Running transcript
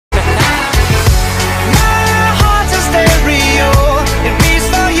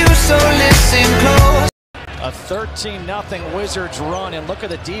A 13-0 Wizards run, and look at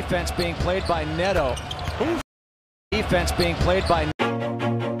the defense being played by Neto. Defense being played by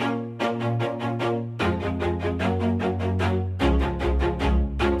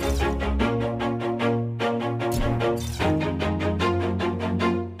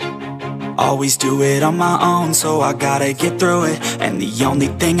Always do it on my own, so I gotta get through it. And the only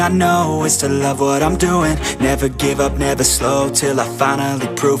thing I know is to love what I'm doing. Never give up, never slow, till I finally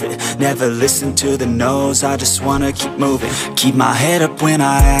prove it. Never listen to the no's, I just wanna keep moving. Keep my head up when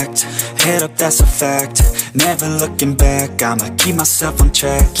I act, head up, that's a fact. Never looking back, I'ma keep myself on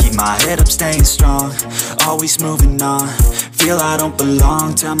track. Keep my head up, staying strong, always moving on. Feel I don't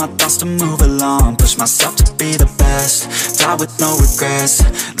belong, tell my thoughts to move along. Push myself to be the best, die with no regrets.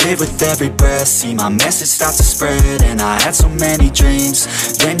 Live with every breath, see my message start to spread. And I had so many dreams,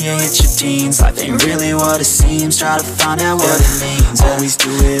 then you hit your teens. Life ain't really what it seems, try to find out what it means. Always do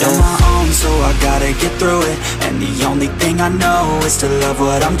it on my own, so I gotta get through it. And the only thing I know is to love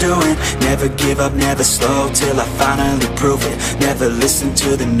what I'm doing. Never give up, never slow, till I finally prove it. Never listen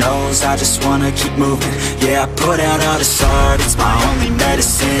to the no's, I just wanna keep moving. Yeah, I put out all this art, it's my only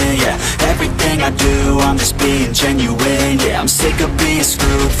medicine. Yeah, everything I do, I'm just being genuine. Yeah, I'm sick of being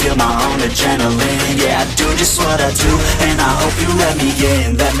screwed, feel my own adrenaline. Yeah, I do just what I do, and I hope you let me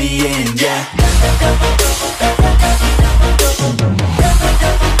in, yeah.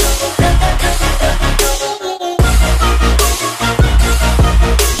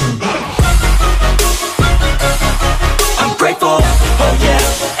 I'm grateful, oh yeah,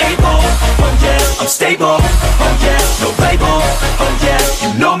 able, oh yeah, I'm stable, oh yeah, no label, oh yeah,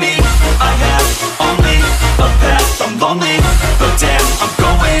 you know me, I have only a path, I'm lonely, but damn, I'm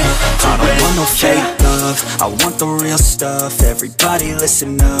going to win. I don't want no fake love, I want the real stuff. Everybody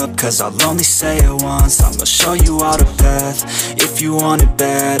listen up, cause I'll only say it once. I'm gonna show you all the path, if you want it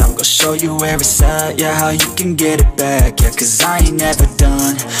bad. I'm gonna show you where it's at, yeah, how you can get it back. Yeah, cause I ain't never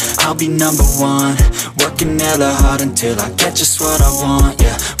done, I'll be number one. Working hella hard until I get just what I want,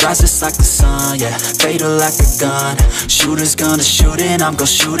 yeah. Rises like the sun, yeah, fatal like a gun. Shooter's gonna shoot and I'm gonna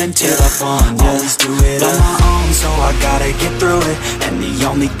shoot until I won, yeah. Always do it on my own, so I gotta get through it. And the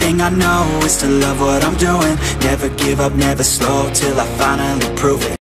only thing I know is to love what I'm doing. Never give up, never slow, till I finally prove it.